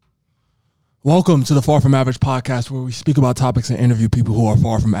Welcome to the Far From Average podcast, where we speak about topics and interview people who are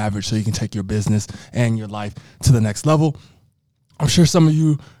far from average so you can take your business and your life to the next level. I'm sure some of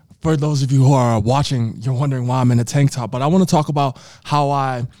you, for those of you who are watching, you're wondering why I'm in a tank top, but I want to talk about how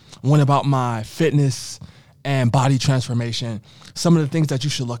I went about my fitness and body transformation, some of the things that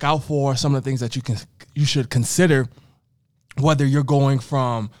you should look out for, some of the things that you should consider, whether you're going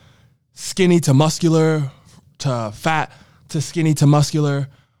from skinny to muscular, to fat to skinny to muscular.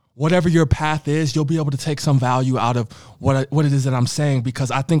 Whatever your path is, you'll be able to take some value out of what it is that I'm saying, because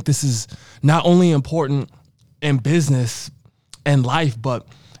I think this is not only important in business and life, but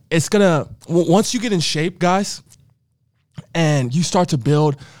it's once you get in shape, guys, and you start to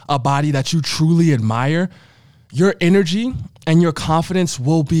build a body that you truly admire, your energy and your confidence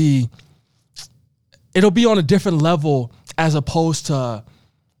it'll be on a different level as opposed to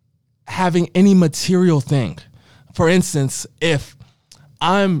having any material thing. For instance, if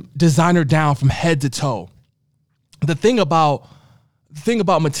I'm designer down from head to toe, the thing about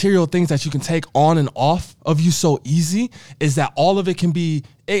material things that you can take on and off of you so easy is that all of it can be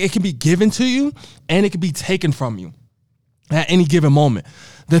given to you and it can be taken from you at any given moment.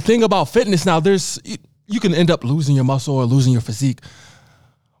 The thing about fitness now, you can end up losing your muscle or losing your physique,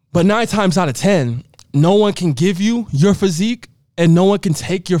 but 9 times out of 10, no one can give you your physique and no one can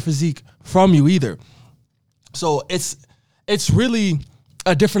take your physique from you either. So it's really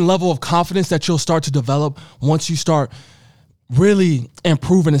a different level of confidence that you'll start to develop once you start really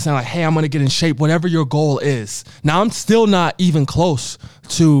improving and saying like, hey, I'm going to get in shape, whatever your goal is. Now, I'm still not even close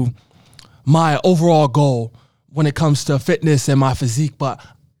to my overall goal when it comes to fitness and my physique, but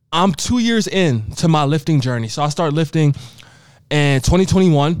I'm 2 years into my lifting journey. So I started lifting in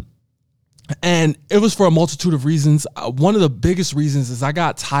 2021, and it was for a multitude of reasons. One of the biggest reasons is I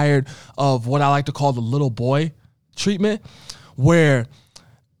got tired of what I like to call the little boy treatment, where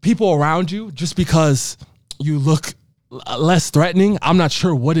people around you, just because you look less threatening, I'm not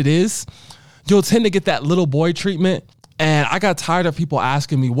sure what it is, you'll tend to get that little boy treatment. And I got tired of people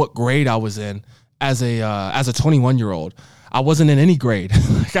asking me what grade I was in as a 21-year-old. I wasn't in any grade.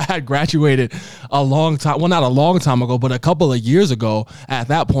 I had graduated a long time, well, not a long time ago, but a couple of years ago at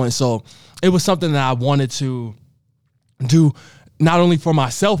that point. So it was something that I wanted to do not only for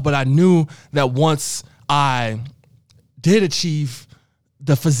myself, but I knew that once I did achieve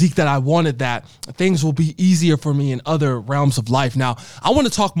the physique that I wanted, that things will be easier for me in other realms of life. Now, I want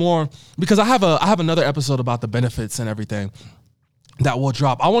to talk more because I have another episode about the benefits and everything that will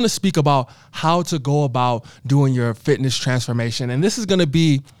drop. I want to speak about how to go about doing your fitness transformation. And this is going to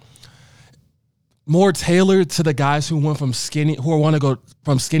be more tailored to the guys who want to go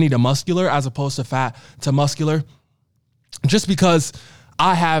from skinny to muscular as opposed to fat to muscular. Just because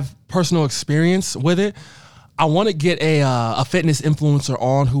I have personal experience with it, I want to get a fitness influencer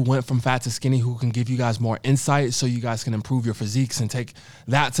on who went from fat to skinny, who can give you guys more insight so you guys can improve your physiques and take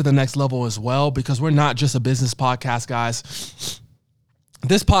that to the next level as well, because we're not just a business podcast, guys.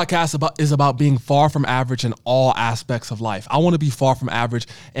 This podcast is about being far from average in all aspects of life. I want to be far from average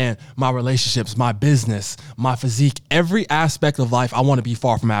in my relationships, my business, my physique, every aspect of life I want to be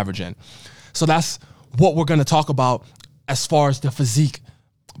far from average in. So that's what we're going to talk about as far as the physique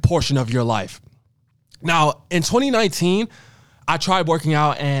portion of your life. Now, in 2019, I tried working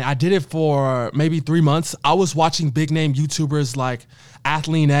out and I did it for maybe 3 months. I was watching big name YouTubers like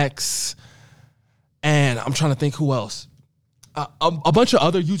Athlean-X, and I'm trying to think who else. A bunch of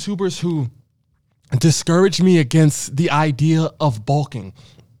other YouTubers who discouraged me against the idea of bulking,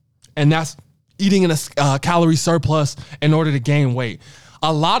 and that's eating in a calorie surplus in order to gain weight.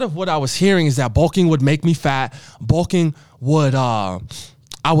 A lot of what I was hearing is that bulking would make me fat. Bulking would,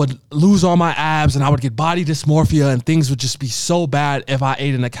 I would lose all my abs and I would get body dysmorphia and things would just be so bad if I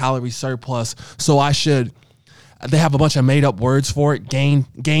ate in a calorie surplus. So they have a bunch of made up words for it: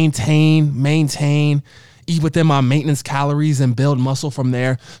 maintain, eat within my maintenance calories and build muscle from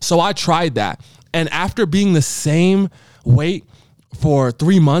there. So I tried that. And after being the same weight for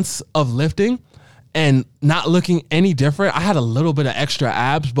 3 months of lifting and not looking any different, I had a little bit of extra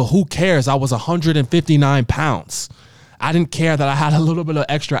abs, but who cares? I was 159 pounds. I didn't care that I had a little bit of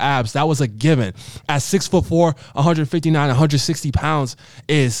extra abs. That was a given. At 6'4", 159, 160 pounds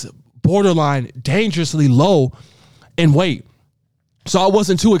is borderline dangerously low in weight. So I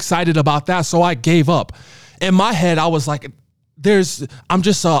wasn't too excited about that. So I gave up. In my head, I was like, I'm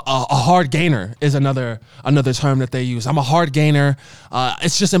just a hard gainer is another term that they use. I'm a hard gainer.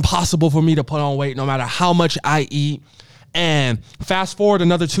 It's just impossible for me to put on weight no matter how much I eat. And fast forward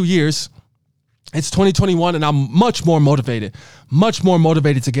another 2 years, it's 2021 and I'm much more motivated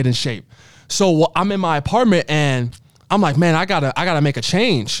to get in shape. So I'm in my apartment and I'm like, man, I gotta make a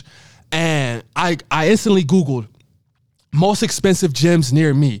change. And I instantly Googled most expensive gyms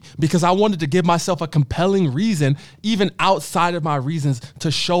near me because I wanted to give myself a compelling reason, even outside of my reasons,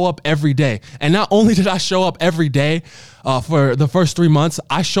 to show up every day. And not only did I show up every day for the first 3 months,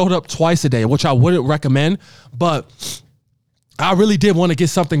 I showed up twice a day, which I wouldn't recommend, but I really did want to get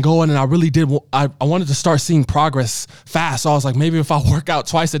something going, and I really did. I wanted to start seeing progress fast. So I was like, maybe if I work out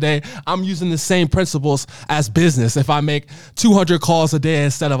twice a day, I'm using the same principles as business. If I make 200 calls a day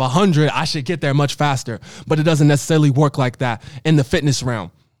instead of 100, I should get there much faster. But it doesn't necessarily work like that in the fitness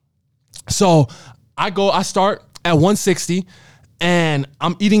realm. So I start at 160. And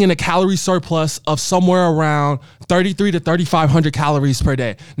I'm eating in a calorie surplus of somewhere around 33 to 3,500 calories per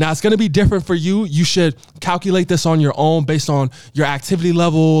day. Now, it's going to be different for you. You should calculate this on your own based on your activity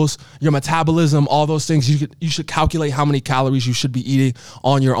levels, your metabolism, all those things. You should calculate how many calories you should be eating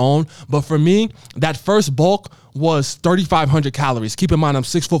on your own. But for me, that first bulk was 3,500 calories. Keep in mind, I'm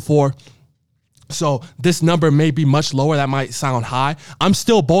 6'4". So this number may be much lower. That might sound high. I'm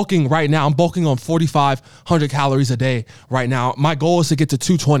still bulking right now. I'm bulking on 4,500 calories a day right now. My goal is to get to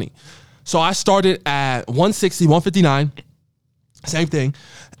 220. So I started at 160, 159, same thing.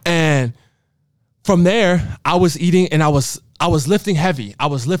 And from there, I was eating and I was lifting heavy.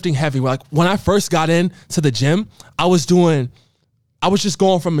 Like when I first got into the gym, I was just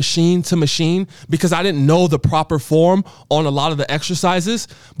going from machine to machine because I didn't know the proper form on a lot of the exercises.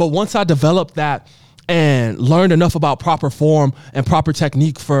 But once I developed that and learned enough about proper form and proper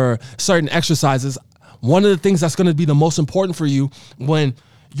technique for certain exercises, one of the things that's going to be the most important for you when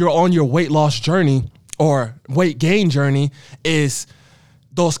you're on your weight loss journey or weight gain journey is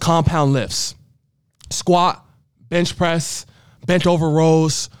those compound lifts. Squat, bench press, bent over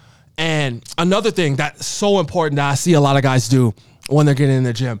rows. And another thing that's so important that I see a lot of guys do when they're getting in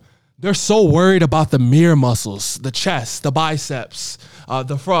the gym, they're so worried about the mirror muscles, the chest, the biceps,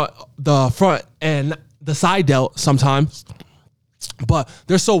 the front and the side delt sometimes. But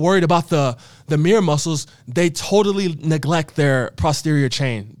they're so worried about the mirror muscles, they totally neglect their posterior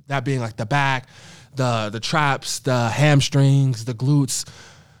chain, that being like the back, the traps, the hamstrings, the glutes.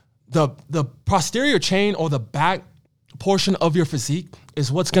 The posterior chain or the back portion of your physique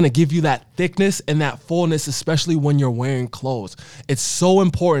is what's going to give you that thickness and that fullness, especially when you're wearing clothes. It's so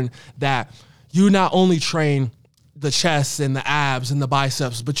important that you not only train the chest and the abs and the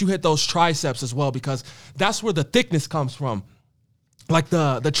biceps, but you hit those triceps as well, because that's where the thickness comes from. Like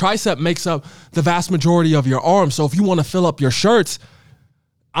the tricep makes up the vast majority of your arm. So if you want to fill up your shirts,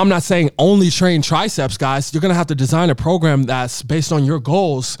 I'm not saying only train triceps, guys. You're going to have to design a program that's based on your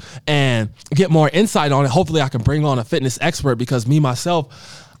goals and get more insight on it. Hopefully I can bring on a fitness expert, because me,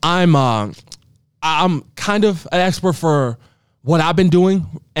 myself, I'm kind of an expert for what I've been doing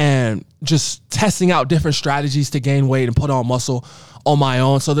and just testing out different strategies to gain weight and put on muscle on my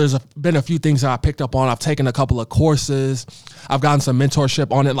own. So there's been a few things that I picked up on. I've taken a couple of courses. I've gotten some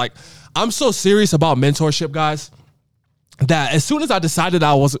mentorship on it. Like, I'm so serious about mentorship, guys, that as soon as I decided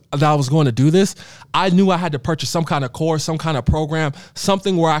I was going to do this, I knew I had to purchase some kind of course, some kind of program,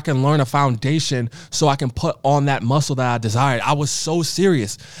 something where I can learn a foundation so I can put on that muscle that I desired. I was so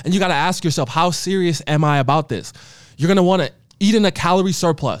serious. And you got to ask yourself, how serious am I about this? You're going to want to eat in a calorie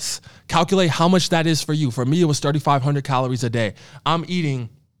surplus. Calculate how much that is for you. For me, it was 3,500 calories a day. I'm eating,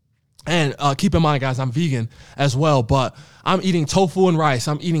 and keep in mind, guys, I'm vegan as well, but I'm eating tofu and rice.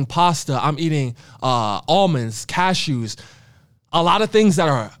 I'm eating pasta. I'm eating almonds, cashews, a lot of things that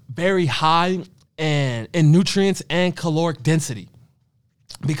are very high in nutrients and caloric density,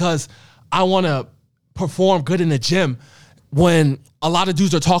 because I want to perform good in the gym. When a lot of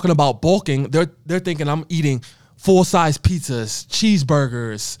dudes are talking about bulking, they're thinking I'm eating full-size pizzas,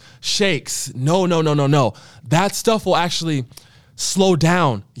 cheeseburgers, shakes. No. That stuff will actually slow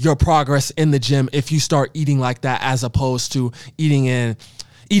down your progress in the gym if you start eating like that, as opposed to eating a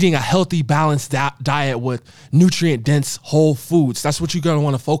healthy, balanced diet with nutrient-dense whole foods. That's what you're going to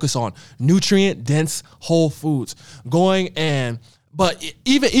want to focus on. Nutrient-dense whole foods. But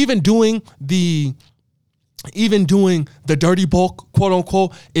even doing the dirty bulk, quote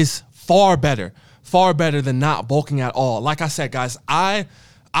unquote, is far better than not bulking at all. Like I said, guys, I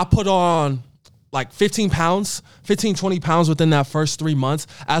put on like 20 pounds within that first 3 months,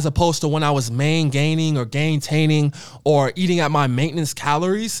 as opposed to when I was gaining or maintaining or eating at my maintenance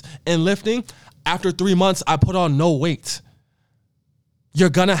calories and lifting. After 3 months, I put on no weight. You're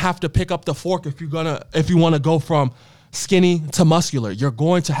gonna have to pick up the fork if you want to go from skinny to muscular. You're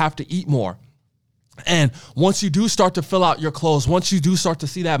going to have to eat more. And once you do start to fill out your clothes, once you do start to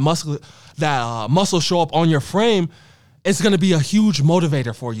see that muscle show up on your frame, it's going to be a huge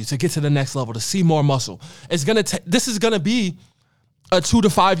motivator for you to get to the next level, to see more muscle. This is going to be a 2 to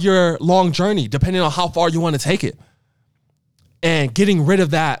 5 year long journey, depending on how far you want to take it. And getting rid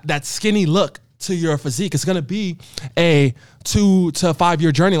of that skinny look to your physique. It's going to be a 2 to 5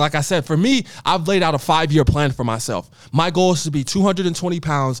 year journey. Like I said, for me, I've laid out a 5-year plan for myself. My goal is to be 220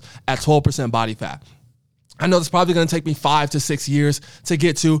 pounds at 12% body fat. I know it's probably going to take me 5 to 6 years to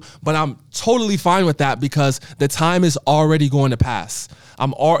get to, but I'm totally fine with that because the time is already going to pass.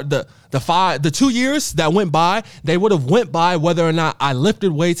 The 2 years that went by, they would have went by whether or not I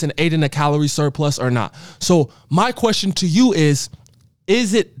lifted weights and ate in a calorie surplus or not. So my question to you is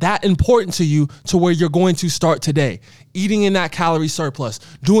it that important to you to where you're going to start today? Eating in that calorie surplus,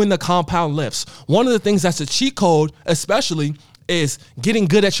 doing the compound lifts. One of the things that's a cheat code, especially, is getting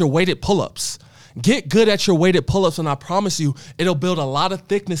good at your weighted pull-ups. Get good at your weighted pull-ups, and I promise you, it'll build a lot of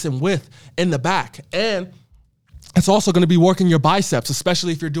thickness and width in the back. And it's also going to be working your biceps,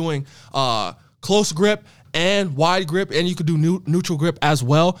 especially if you're doing close grip and wide grip, and you could do neutral grip as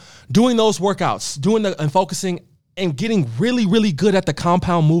well. Doing those workouts, and focusing and getting really, really good at the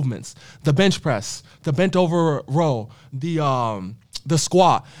compound movements, the bench press, the bent over row, the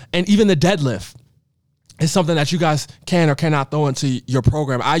squat, and even the deadlift. It's something that you guys can or cannot throw into your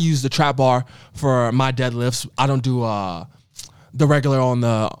program. I use the trap bar for my deadlifts. I don't do the regular on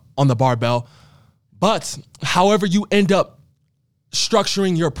the barbell. But however you end up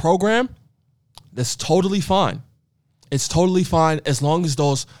structuring your program, that's totally fine. It's totally fine as long as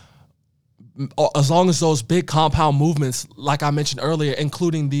those big compound movements, like I mentioned earlier,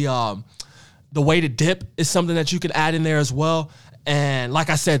 including the weighted dip, is something that you can add in there as well. And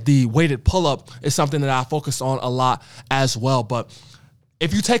like I said, the weighted pull-up is something that I focus on a lot as well. But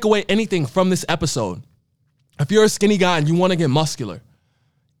if you take away anything from this episode, if you're a skinny guy and you want to get muscular,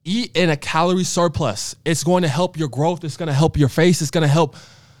 eat in a calorie surplus. It's going to help your growth. It's going to help your face. It's going to help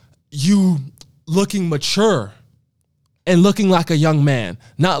you looking mature and looking like a young man,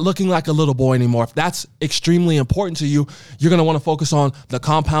 not looking like a little boy anymore. If that's extremely important to you, you're going to want to focus on the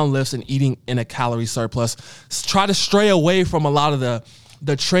compound lifts and eating in a calorie surplus. Try to stray away from a lot of the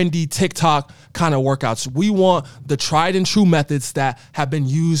trendy TikTok kind of workouts. We want the tried and true methods that have been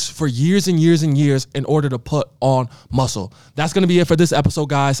used for years and years and years in order to put on muscle. That's going to be it for this episode,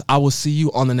 guys. I will see you on the next